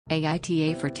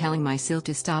AITA for telling my SIL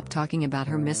to stop talking about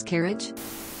her miscarriage?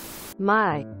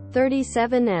 My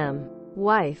 37M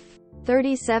wife,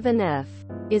 37F,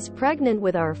 is pregnant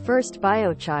with our first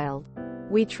biochild.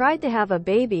 We tried to have a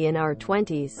baby in our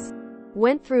 20s.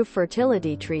 Went through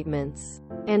fertility treatments.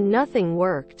 And nothing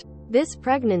worked. This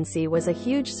pregnancy was a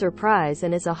huge surprise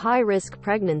and is a high-risk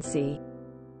pregnancy.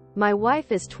 My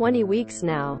wife is 20 weeks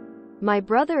now. My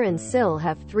brother and SIL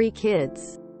have 3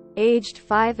 kids. Aged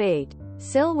 5-8.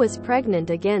 SIL was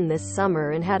pregnant again this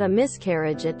summer and had a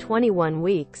miscarriage at 21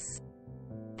 weeks.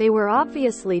 They were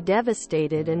obviously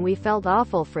devastated and we felt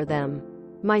awful for them.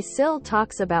 My SIL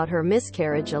talks about her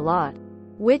miscarriage a lot,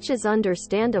 which is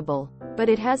understandable, but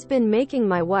it has been making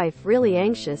my wife really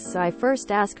anxious, so I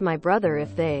first asked my brother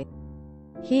if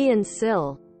he and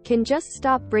SIL can just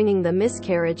stop bringing the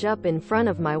miscarriage up in front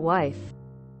of my wife.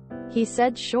 He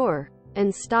said sure,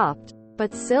 and stopped,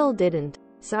 but SIL didn't,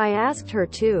 so I asked her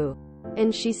too.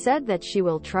 And she said that she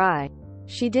will try.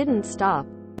 She didn't stop.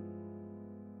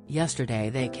 Yesterday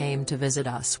they came to visit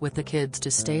us with the kids to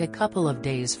stay a couple of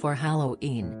days for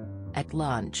Halloween. At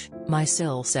lunch, my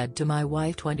SIL said to my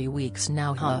wife, 20 weeks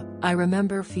now, huh? I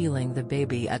remember feeling the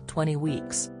baby at 20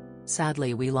 weeks.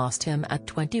 Sadly we lost him at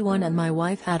 21 and my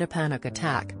wife had a panic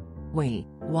attack. We,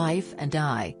 wife and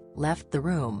I, left the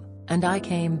room, and I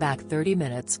came back 30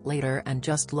 minutes later and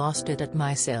just lost it at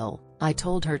my SIL. I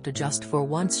told her to just for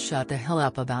once shut the hell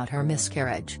up about her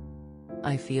miscarriage.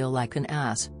 I feel like an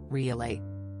ass, really.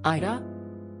 AITA?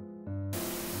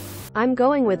 I'm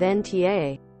going with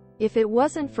NTA. If it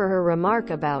wasn't for her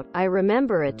remark about, I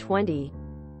remember at 20.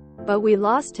 But we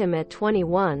lost him at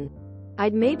 21.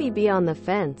 I'd maybe be on the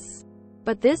fence.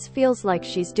 But this feels like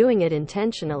she's doing it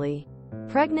intentionally.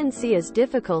 Pregnancy is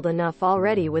difficult enough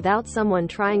already without someone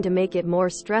trying to make it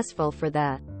more stressful for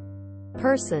that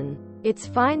person. It's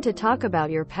fine to talk about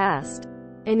your past,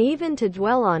 and even to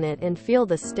dwell on it and feel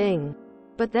the sting.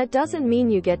 But that doesn't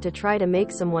mean you get to try to make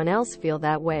someone else feel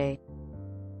that way.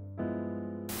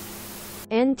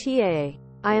 NTA.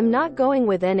 I am not going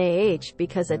with NaH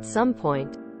because at some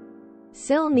point,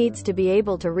 SIL needs to be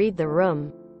able to read the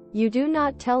room. You do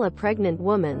not tell a pregnant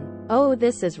woman, oh,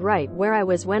 this is right where I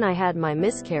was when I had my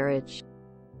miscarriage.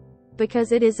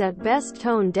 Because it is at best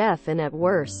tone deaf and at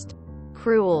worst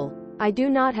cruel. I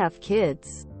do not have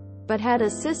kids, but had a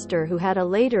sister who had a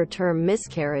later term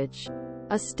miscarriage.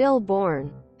 A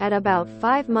stillborn. At about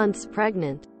 5 months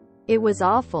pregnant. It was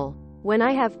awful. When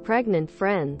I have pregnant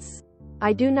friends,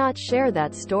 I do not share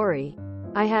that story.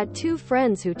 I had 2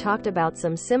 friends who talked about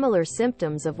some similar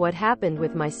symptoms of what happened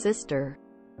with my sister.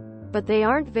 But they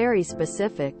aren't very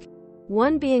specific.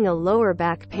 One being a lower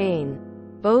back pain.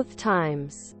 Both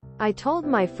times. I told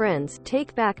my friends,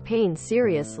 take back pain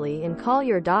seriously and call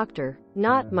your doctor,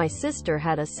 not my sister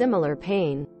had a similar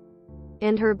pain.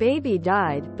 And her baby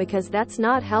died, because that's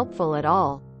not helpful at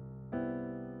all.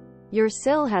 Your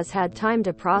SIL has had time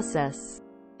to process.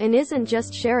 And isn't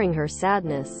just sharing her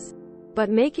sadness,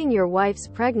 but making your wife's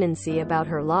pregnancy about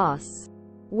her loss.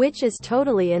 Which is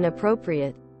totally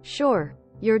inappropriate. Sure,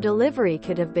 your delivery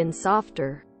could have been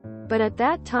softer. But at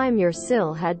that time your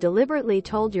SIL had deliberately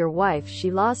told your wife she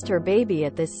lost her baby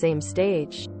at this same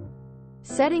stage.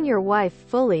 Setting your wife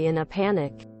fully in a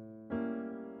panic.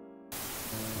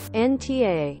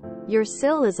 NTA. Your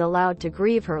SIL is allowed to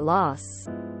grieve her loss.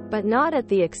 But not at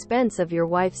the expense of your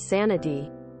wife's sanity.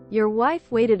 Your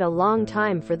wife waited a long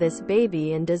time for this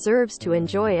baby and deserves to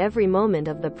enjoy every moment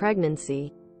of the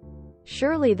pregnancy.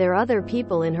 Surely there are other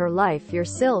people in her life your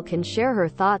SIL can share her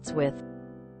thoughts with.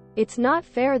 It's not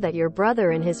fair that your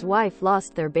brother and his wife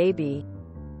lost their baby.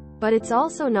 But it's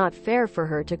also not fair for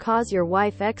her to cause your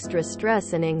wife extra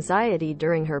stress and anxiety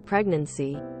during her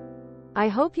pregnancy. I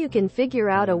hope you can figure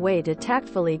out a way to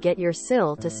tactfully get your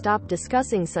SIL to stop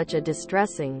discussing such a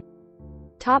distressing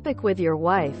topic with your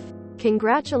wife.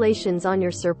 Congratulations on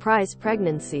your surprise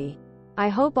pregnancy. I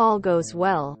hope all goes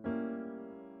well.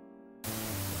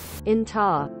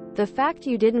 AITA. The fact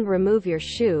you didn't remove your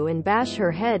shoe and bash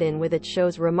her head in with it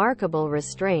shows remarkable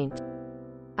restraint.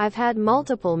 I've had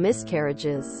multiple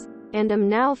miscarriages, and am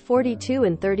now 42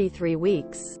 and 33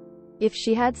 weeks. If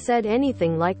she had said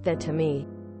anything like that to me,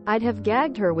 I'd have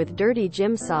gagged her with dirty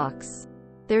gym socks.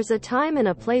 There's a time and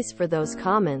a place for those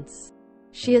comments.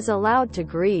 She is allowed to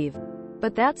grieve.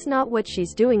 But that's not what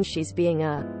she's doing, she's being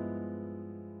a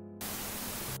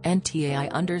NTA. I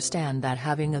understand that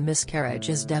having a miscarriage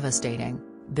is devastating.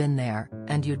 Been there,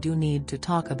 and you do need to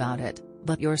talk about it,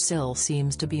 but your SIL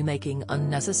seems to be making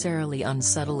unnecessarily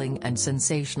unsettling and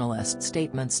sensationalist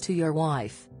statements to your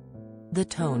wife. The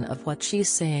tone of what she's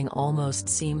saying almost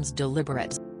seems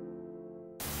deliberate.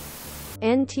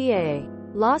 NTA.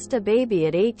 Lost a baby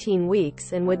at 18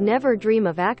 weeks and would never dream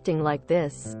of acting like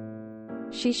this.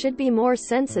 She should be more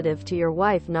sensitive to your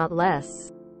wife, not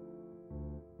less.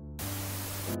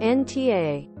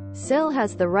 NTA. SIL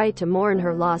has the right to mourn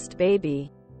her lost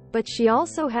baby. But she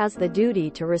also has the duty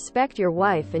to respect your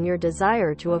wife and your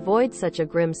desire to avoid such a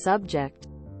grim subject.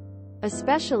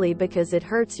 Especially because it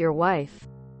hurts your wife.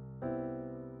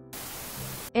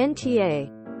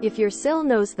 NTA. If your SIL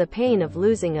knows the pain of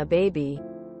losing a baby,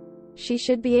 she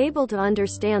should be able to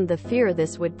understand the fear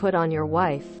this would put on your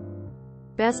wife.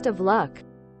 Best of luck.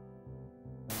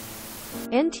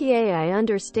 NTA. I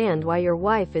understand why your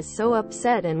wife is so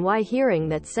upset and why hearing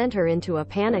that sent her into a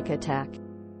panic attack.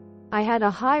 I had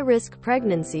a high-risk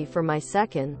pregnancy for my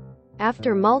second,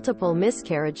 after multiple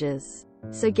miscarriages.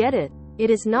 So get it. It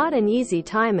is not an easy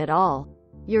time at all.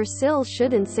 Your SIL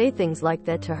shouldn't say things like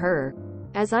that to her,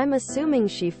 as I'm assuming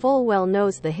she full well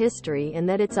knows the history and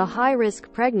that it's a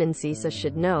high-risk pregnancy, so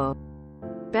should know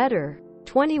better.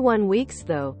 21 weeks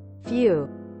though. Phew.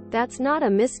 That's not a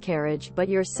miscarriage, but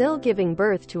your SIL giving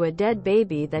birth to a dead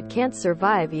baby that can't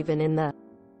survive even in the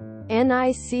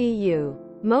NICU.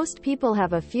 Most people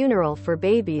have a funeral for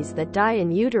babies that die in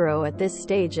utero at this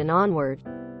stage and onward.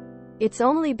 It's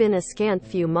only been a scant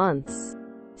few months.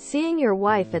 Seeing your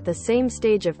wife at the same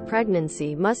stage of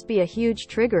pregnancy must be a huge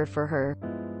trigger for her.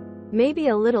 Maybe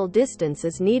a little distance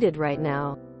is needed right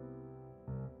now.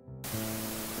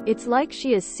 It's like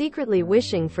she is secretly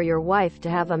wishing for your wife to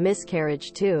have a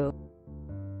miscarriage too.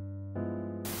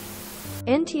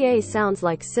 NTA. Sounds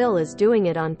like SIL is doing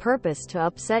it on purpose to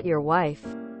upset your wife.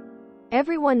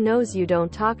 Everyone knows you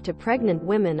don't talk to pregnant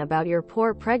women about your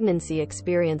poor pregnancy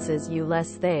experiences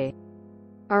unless they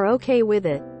are okay with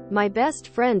it. My best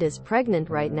friend is pregnant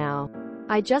right now.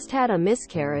 I just had a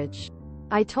miscarriage.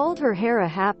 I told her Hera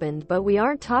happened, but we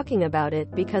aren't talking about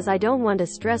it because I don't want to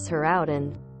stress her out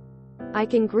and I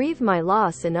can grieve my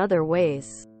loss in other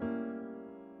ways.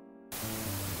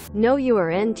 No, you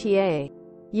are NTA.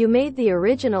 You made the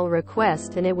original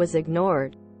request and it was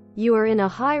ignored. You are in a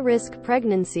high-risk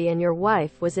pregnancy and your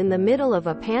wife was in the middle of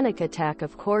a panic attack.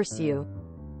 Of course you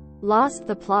lost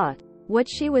the plot. What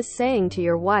she was saying to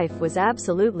your wife was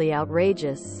absolutely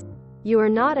outrageous. You are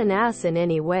not an ass in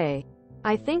any way.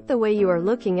 I think the way you are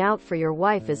looking out for your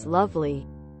wife is lovely.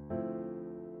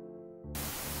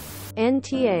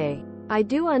 NTA. I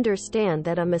do understand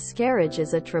that a miscarriage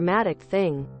is a traumatic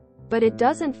thing, but it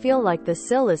doesn't feel like the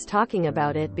SIL is talking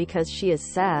about it because she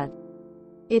is sad.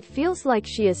 It feels like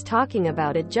she is talking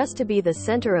about it just to be the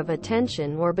center of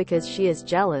attention or because she is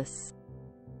jealous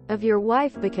of your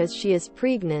wife because she is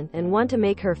pregnant and want to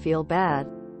make her feel bad.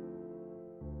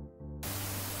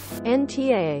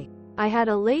 NTA. I had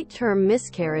a late-term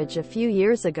miscarriage a few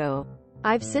years ago.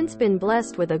 I've since been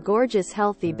blessed with a gorgeous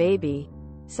healthy baby.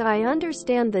 So I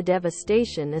understand the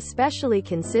devastation, especially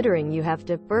considering you have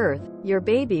to birth your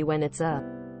baby when it's a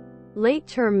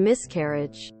late-term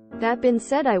miscarriage. That being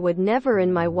said, I would never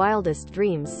in my wildest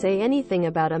dreams say anything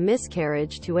about a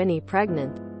miscarriage to any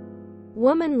pregnant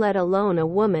woman, let alone a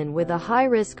woman with a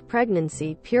high-risk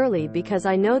pregnancy, purely because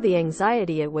I know the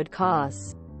anxiety it would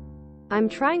cause. I'm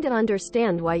trying to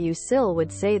understand why you SIL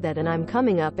would say that, and I'm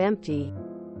coming up empty.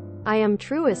 I am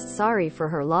truest sorry for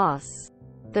her loss.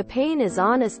 The pain is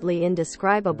honestly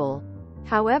indescribable.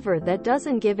 However, that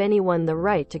doesn't give anyone the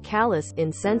right to callous,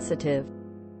 insensitive.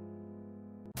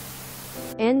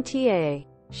 NTA.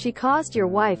 She caused your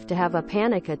wife to have a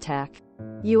panic attack.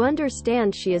 You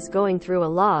understand she is going through a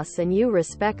loss and you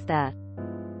respect that.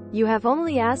 You have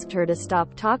only asked her to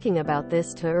stop talking about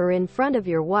this to her in front of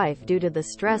your wife due to the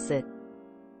stress it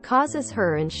causes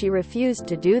her, and she refused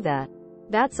to do that.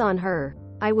 That's on her.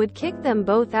 I would kick them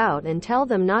both out and tell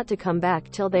them not to come back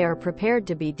till they are prepared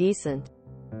to be decent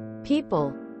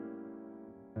people.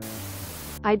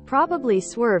 I'd probably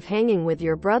swerve hanging with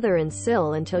your brother and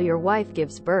SIL until your wife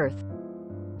gives birth.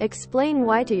 Explain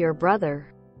why to your brother.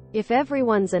 If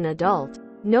everyone's an adult,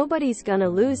 nobody's gonna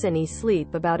lose any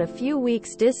sleep about a few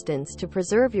weeks' distance to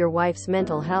preserve your wife's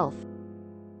mental health.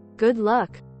 Good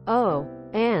luck. Oh,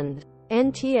 and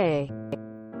NTA.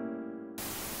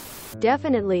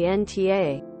 Definitely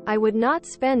NTA. I would not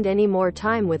spend any more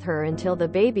time with her until the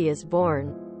baby is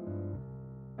born.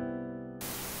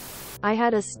 I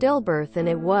had a stillbirth and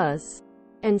it was,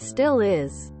 and still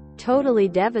is, totally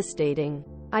devastating.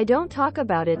 I don't talk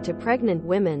about it to pregnant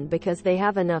women because they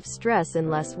have enough stress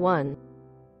unless one,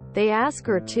 they ask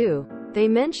her to. They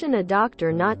mention a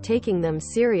doctor not taking them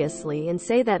seriously and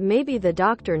say that maybe the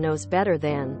doctor knows better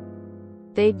than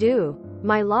they do.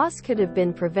 My loss could have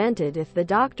been prevented if the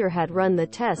doctor had run the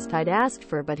test I'd asked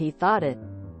for, but he thought it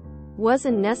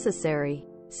wasn't necessary.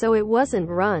 So it wasn't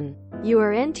run. You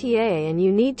are NTA and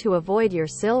you need to avoid your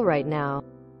SIL right now.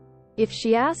 If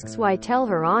she asks why, tell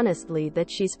her honestly that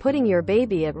she's putting your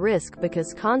baby at risk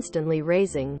because constantly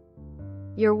raising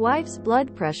your wife's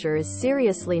blood pressure is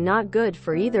seriously not good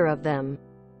for either of them.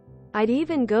 I'd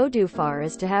even go too far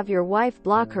as to have your wife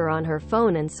block her on her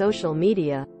phone and social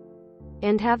media,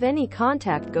 and have any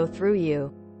contact go through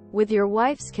you. With your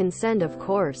wife's consent, of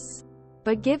course.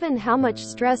 But given how much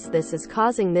stress this is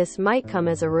causing, this might come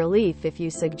as a relief if you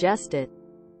suggest it.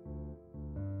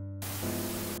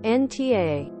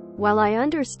 NTA. While I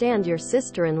understand your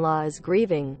sister-in-law is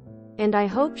grieving, and I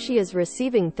hope she is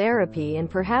receiving therapy and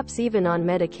perhaps even on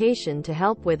medication to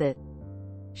help with it,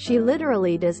 she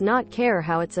literally does not care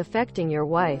how it's affecting your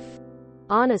wife.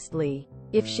 Honestly,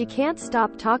 if she can't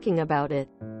stop talking about it,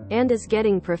 and is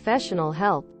getting professional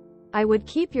help, I would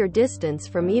keep your distance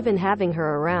from even having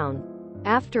her around.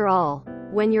 After all,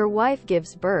 when your wife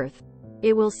gives birth,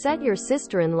 it will set your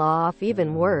sister-in-law off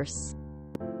even worse.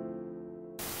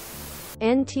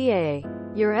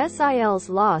 NTA. Your SIL's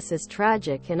loss is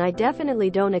tragic and I definitely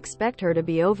don't expect her to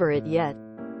be over it yet.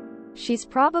 She's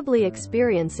probably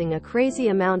experiencing a crazy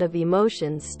amount of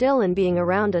emotions still, and being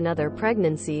around another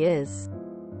pregnancy is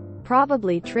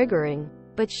probably triggering.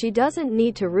 But she doesn't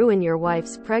need to ruin your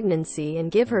wife's pregnancy and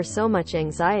give her so much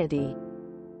anxiety.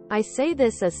 I say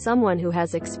this as someone who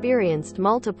has experienced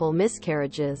multiple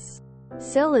miscarriages.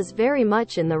 SIL is very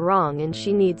much in the wrong and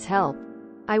she needs help.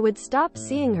 I would stop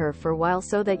seeing her for a while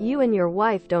so that you and your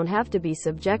wife don't have to be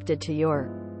subjected to your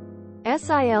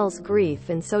SIL's grief,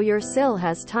 and so your SIL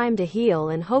has time to heal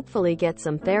and hopefully get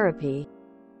some therapy.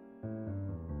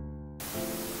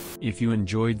 If you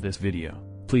enjoyed this video,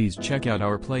 please check out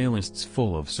our playlists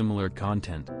full of similar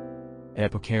content.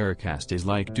 AmITheAsshole is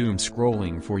like doom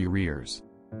scrolling for your ears.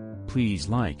 Please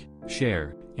like,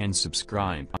 share, and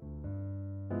subscribe.